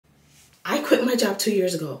I quit my job 2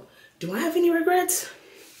 years ago. Do I have any regrets?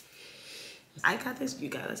 I got this, you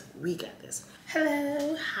got this, we got this.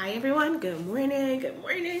 Hello, hi everyone, good morning, good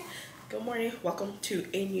morning, good morning. Welcome to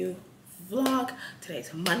a new vlog.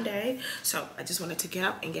 Today's Monday, so I just wanted to get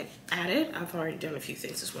up and get at it. I've already done a few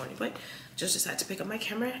things this morning, but just decided to pick up my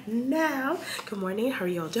camera now. Good morning, how are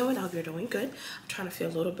y'all doing? I hope you're doing good. I'm trying to feel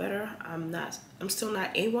a little better. I'm still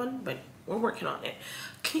not A1, but we're working on it.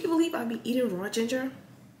 Can you believe I'd be eating raw ginger?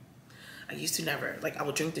 I used to never, like I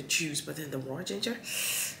would drink the juice, but then the raw ginger,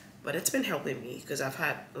 but it's been helping me because I've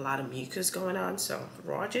had a lot of mucus going on. So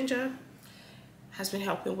raw ginger has been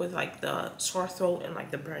helping with like the sore throat and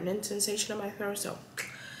like the burning sensation in my throat. So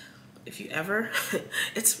if you ever,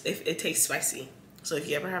 it tastes spicy. So if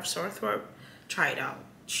you ever have sore throat, try it out.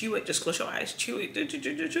 Chew it, just close your eyes, chew it,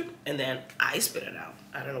 and then I spit it out.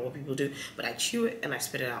 I don't know what people do, but I chew it and I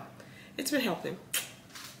spit it out. It's been helping.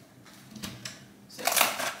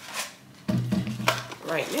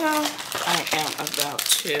 Right now, I am about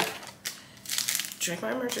to drink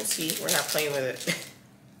my emergency. We're not playing with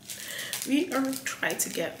it. We are trying to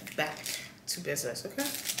get back to business, okay?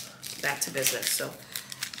 Back to business. So,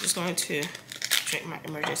 I'm just going to drink my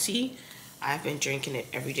emergency. I've been drinking it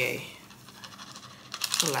every day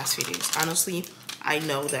for the last few days. Honestly, I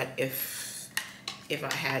know that if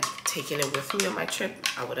I had taken it with me on my trip,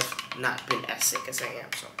 I would have not been as sick as I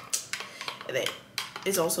am. So, and then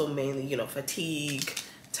it's also mainly, you know, fatigue,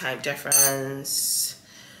 time difference,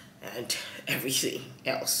 and everything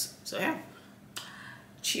else. So yeah,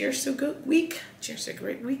 cheers to a good week. Cheers to a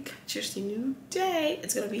great week. Cheers to a new day.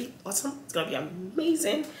 It's gonna be awesome. It's gonna be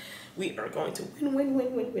amazing. We are going to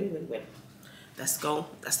win. Let's go.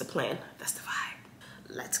 That's the plan. That's the vibe.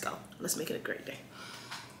 Let's go. Let's make it a great day.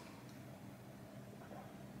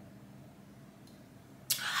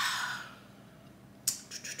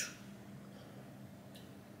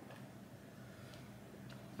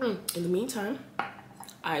 In the meantime,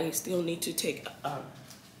 I still need to take,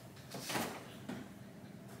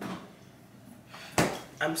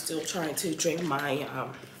 I'm still trying to drink my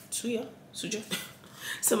suja.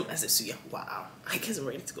 I said suya, wow, I guess I'm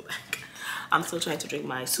ready to go back. I'm still trying to drink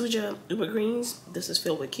my suja uber greens. This is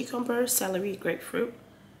filled with cucumber, celery, grapefruit,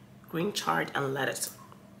 green chard, and lettuce.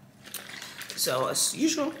 So as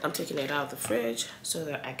usual, I'm taking it out of the fridge so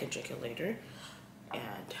that I can drink it later.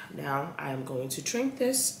 And now I'm going to drink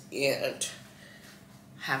this and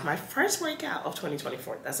have my first workout of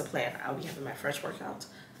 2024. That's the plan. I'll be having my first workout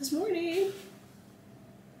this morning.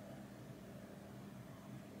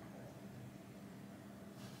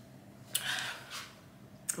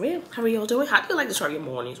 Well, how are y'all doing? How do you like to start your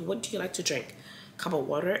mornings? What do you like to drink? A cup of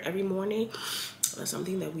water every morning. That's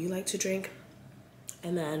something that we like to drink.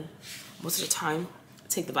 And then most of the time,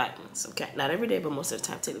 take the vitamins. Okay, not every day, but most of the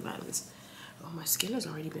time, take the vitamins. Oh, my skin has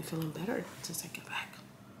already been feeling better since I get back.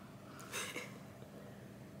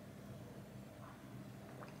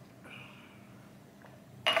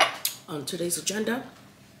 On today's agenda,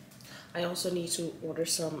 I also need to order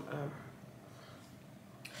some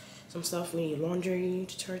stuff. We need laundry,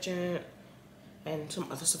 detergent, and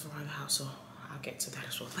some other stuff around the house. So I'll get to that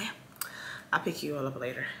as well. But yeah, I'll pick you all up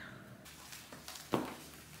later.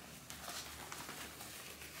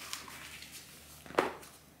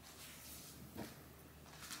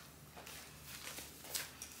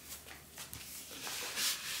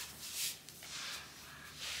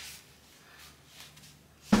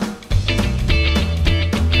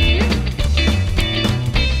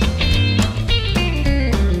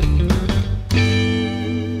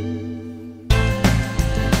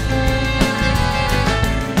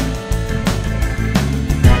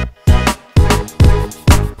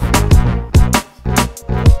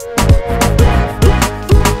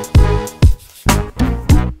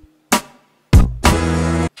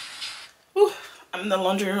 I'm in the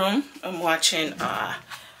laundry room. I'm watching,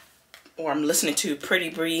 or I'm listening to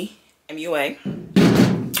Pretty Bree MUA.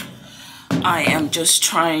 I am just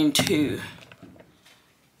trying to,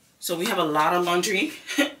 so we have a lot of laundry,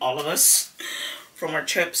 all of us, from our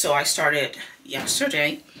trip. So I started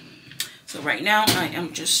yesterday. So right now I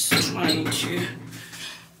am just trying to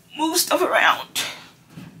move stuff around.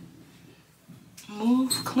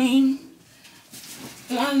 Move, clean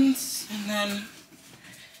once, and then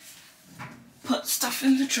put stuff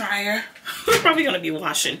in the dryer. I'm probably gonna be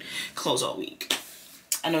washing clothes all week.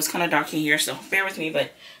 I know it's kind of dark in here, so bear with me,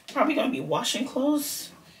 but I'm probably gonna be washing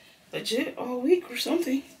clothes legit all week or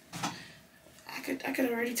something. I could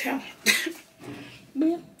already tell. But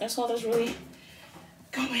yeah, that's all that's really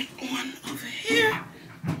going on over here.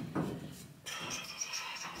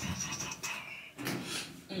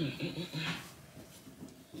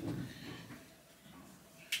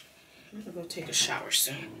 I'm gonna go take a shower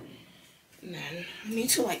soon. And then I need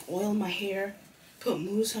to like oil my hair, put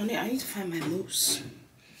mousse on it. I need to find my mousse.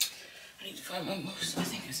 I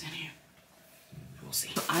think it's in here. We'll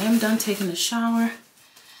see. I am done taking a shower.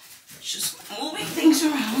 Just moving things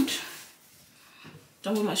around.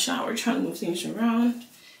 Done with my shower, trying to move things around.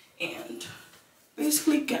 And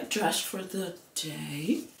basically get dressed for the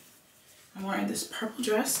day. I'm wearing this purple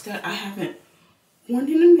dress that I haven't worn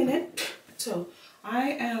in a minute. So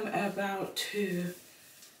I am about to,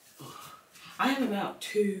 oh,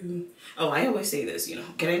 I always say this, you know,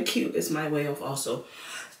 getting cute is my way of also,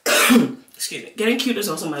 excuse me, getting cute is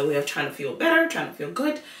also my way of trying to feel better, trying to feel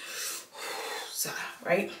good. So,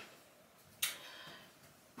 right?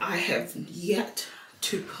 I have yet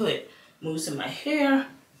to put mousse in my hair.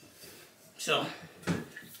 So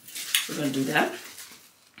we're gonna do that.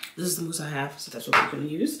 This is the mousse I have, so that's what we're gonna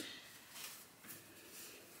use.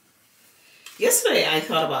 Yesterday I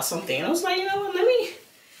thought about something and I was like, you know what,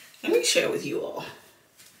 let me share with you all.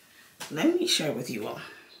 Let me share with you all.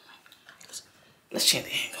 Let's change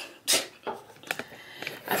the angle.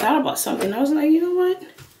 I thought about something and I was like, you know what?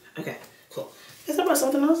 Okay, cool. I thought about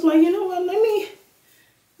something and I was like, you know what,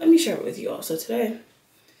 let me share it with you all. So today,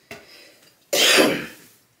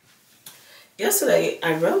 yesterday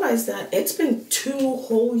I realized that it's been 2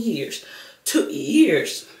 whole years. 2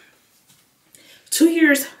 years. 2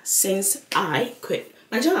 years since I quit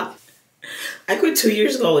my job. I quit 2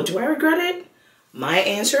 years ago. Do I regret it? My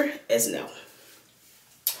answer is no.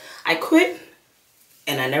 I quit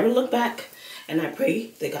and I never look back, and I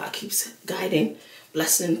pray that God keeps guiding,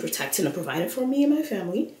 blessing, protecting, and providing for me and my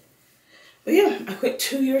family. But yeah, I quit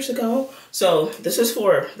 2 years ago. So this is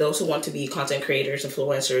for those who want to be content creators,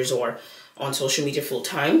 influencers, or on social media full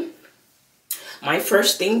time. My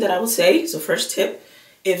first thing that I would say, so first tip,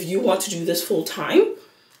 if you want to do this full time,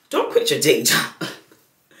 don't quit your day job.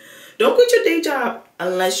 Don't quit your day job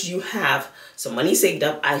unless you have some money saved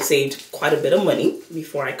up. I saved quite a bit of money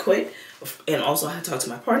before I quit, and also I talked to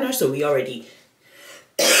my partner, so we already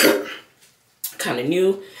kind of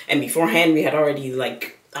knew. And beforehand, we had already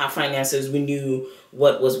like our finances. We knew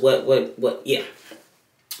what was what. Yeah.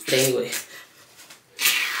 But anyway.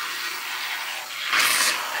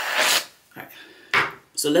 All right.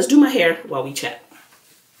 So let's do my hair while we chat.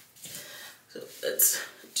 So let's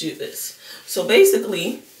do this. So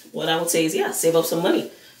basically, what I would say is, yeah, save up some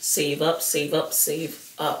money. Save up, save up,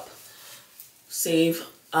 save up. Save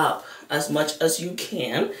up as much as you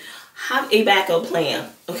can. Have a backup plan,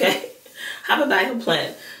 okay? Have a backup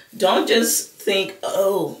plan. Don't just think,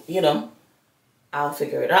 oh, you know, I'll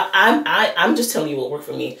figure it out. I'm just telling you what worked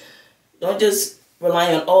for me. Don't just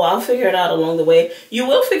rely on, oh, I'll figure it out along the way. You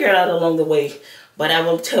will figure it out along the way. But I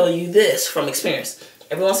will tell you this from experience.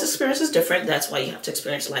 Everyone's experience is different. That's why you have to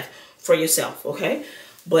experience life for yourself, okay?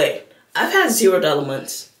 But I've had $0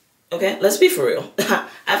 months, okay? Let's be for real.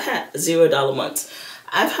 I've had $0 months.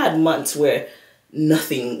 I've had months where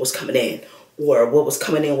nothing was coming in, or what was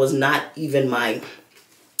coming in was not even my,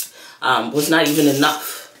 was not even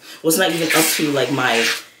enough. Was not even up to like my,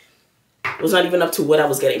 was not even up to what I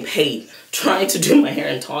was getting paid. Trying to do my hair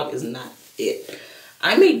and talk is not it.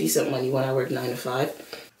 I made decent money when I worked 9 to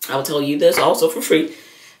 5. I'll tell you this also for free.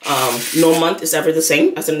 No month is ever the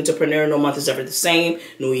same. As an entrepreneur, no month is ever the same.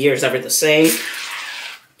 No year is ever the same.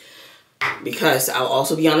 Because I'll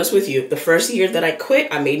also be honest with you, the first year that I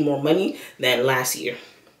quit, I made more money than last year.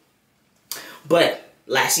 But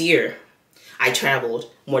last year, I traveled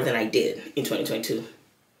more than I did in 2022.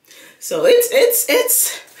 So it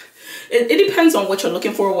depends on what you're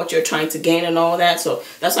looking for, what you're trying to gain and all that. So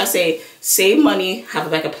that's why I say save money, have a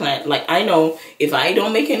backup plan. Like, I know if I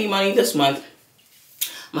don't make any money this month,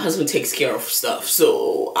 my husband takes care of stuff.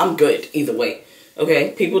 So I'm good either way.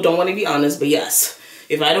 Okay? People don't want to be honest, but yes.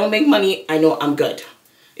 If I don't make money, I know I'm good.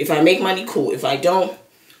 If I make money, cool. If I don't,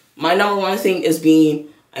 my number one thing is being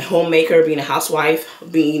a homemaker, being a housewife,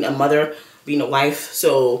 being a mother, being a wife.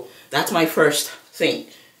 So that's my first thing.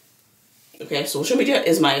 Okay, social media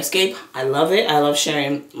is my escape. I love it. I love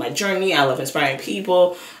sharing my journey. I love inspiring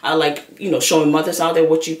people. I like, you know, showing mothers out there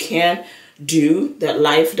what you can do. That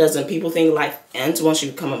life doesn't, people think life ends once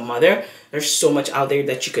you become a mother. There's so much out there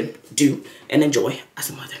that you can do and enjoy as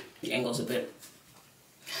a mother. The angle's a bit.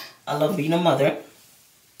 I love being a mother.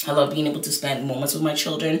 I love being able to spend moments with my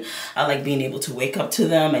children. I like being able to wake up to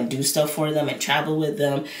them and do stuff for them and travel with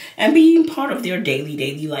them and being part of their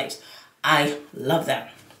daily lives. I love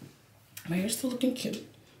that. My hair's still looking cute.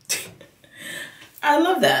 I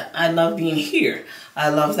love that. I love being here. I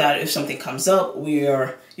love that if something comes up, we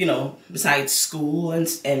are, you know, besides school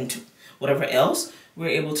and whatever else, we're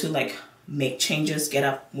able to like make changes, get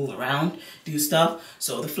up, move around, do stuff.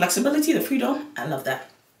 So the flexibility, the freedom, I love that.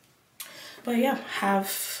 But yeah,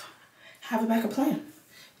 have a backup plan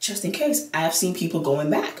just in case. I've seen people going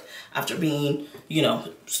back after being, you know,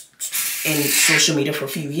 in social media for a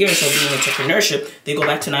few years or being in entrepreneurship. They go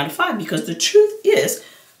back to 9 to 5 because the truth is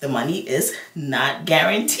the money is not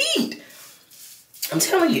guaranteed. I'm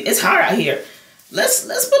telling you, it's hard out here. Let's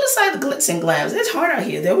put aside the glitz and glams. It's hard out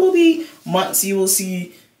here. There will be months you will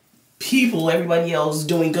see people, everybody else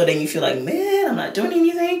doing good, and you feel like, man, I'm not doing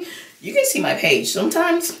anything. You can see my page.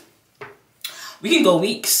 Sometimes we can go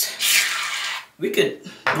weeks. We could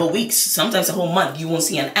go weeks. Sometimes a whole month you won't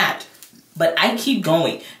see an ad. But I keep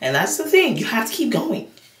going. And that's the thing. You have to keep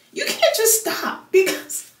going. You can't just stop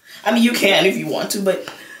because, I mean, you can if you want to,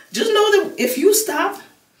 but just know that if you stop,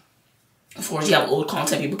 of course, you have old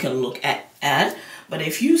content people can look at ad, but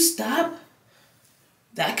if you stop,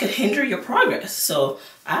 that could hinder your progress. So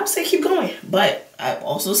I would say keep going, but I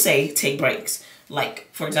also say take breaks. Like,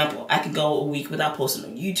 for example, I could go a week without posting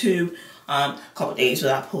on YouTube, a couple days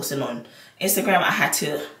without posting on Instagram. I had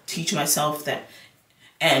to teach myself that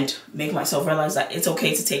and make myself realize that it's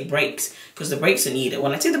okay to take breaks because the breaks are needed.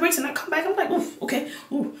 When I take the breaks and I come back, I'm like, oof, okay,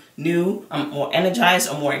 ooh, new. I'm more energized.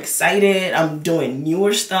 I'm more excited. I'm doing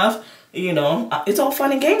newer stuff. You know, it's all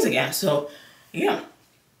fun and games again. So, yeah,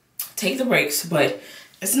 take the breaks, but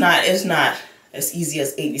it's not as easy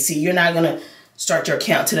as ABC. You're not gonna start your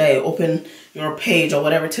account today, open your page or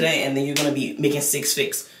whatever today, and then you're gonna be making 6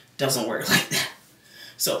 figures. Doesn't work like that.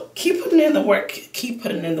 So keep putting in the work. Keep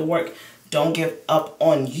putting in the work. Don't give up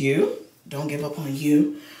on you. Don't give up on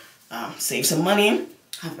you. Save some money.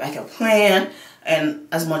 Have a backup plan, and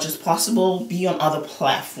as much as possible, be on other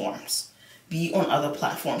platforms. Be on other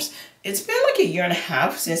platforms. It's been like a year and a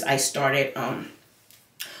half since I started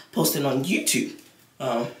posting on YouTube.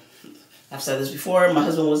 I've said this before. My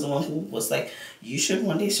husband was the one who was like, you should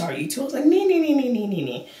one day start YouTube. I was like,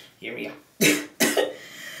 nee. Here we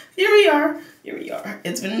are. Here we are.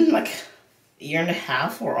 It's been like a year and a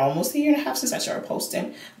half or almost a year and a half since I started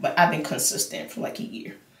posting. But I've been consistent for like a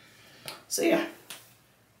year. So yeah.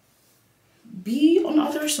 Be on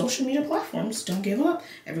other social media platforms. Don't give up.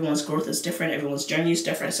 Everyone's growth is different. Everyone's journey is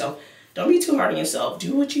different. So don't be too hard on yourself.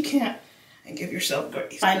 Do what you can and give yourself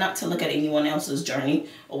grace. Try not to look at anyone else's journey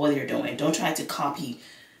or what you're doing. Don't try to copy.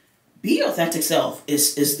 Be your authentic self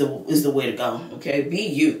is the way to go. Okay? Be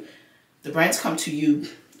you. The brands come to you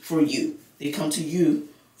for you. They come to you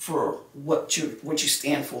for what you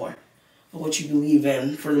stand for what you believe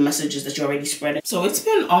in, for the messages that you're already spreading. So it's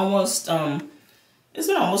been almost a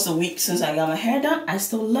week since I got my hair done. I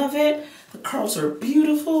still love it. The curls are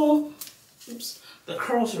beautiful. Oops. The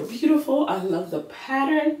curls are beautiful. I love the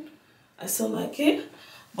pattern. I still like it.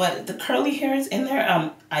 But the curly hair is in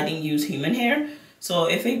there. I didn't use human hair. So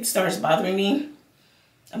if it starts bothering me,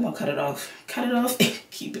 I'm gonna cut it off. Cut it off and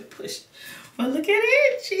keep it pushed. But look at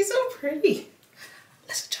it. She's so pretty.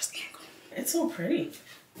 Let's adjust the angle. It's so pretty.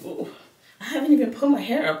 Ooh. I haven't even put my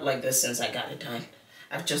hair up like this since I got it done.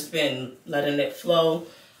 I've just been letting it flow,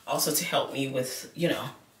 also to help me with, you know,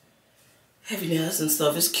 heaviness and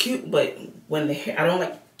stuff. It's cute, but when the hair, I don't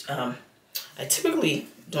like, I typically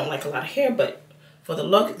don't like a lot of hair, but for the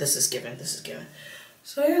look, this is given.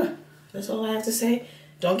 So yeah, that's all I have to say.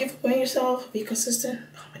 Don't give up on yourself. Be consistent.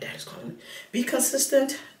 Oh, my dad is calling me. Be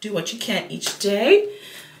consistent. Do what you can each day.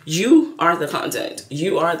 You are the content.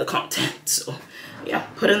 You are the content. So yeah,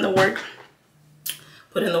 put in the work.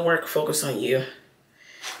 Put in the work. Focus on you.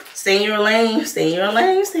 Stay in your lane. Stay in your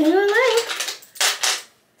lane. Stay in your lane.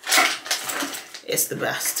 It's the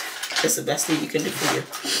best. It's the best thing you can do for you.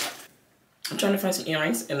 I'm trying to find some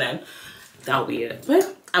earrings and then that'll be it.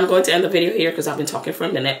 But I'm going to end the video here because I've been talking for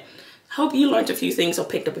a minute. Hope you learned a few things or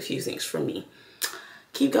picked up a few things from me.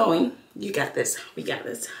 Keep going. You got this. We got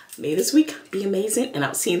this. May this week be amazing, and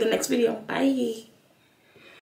I'll see you in the next video. Bye.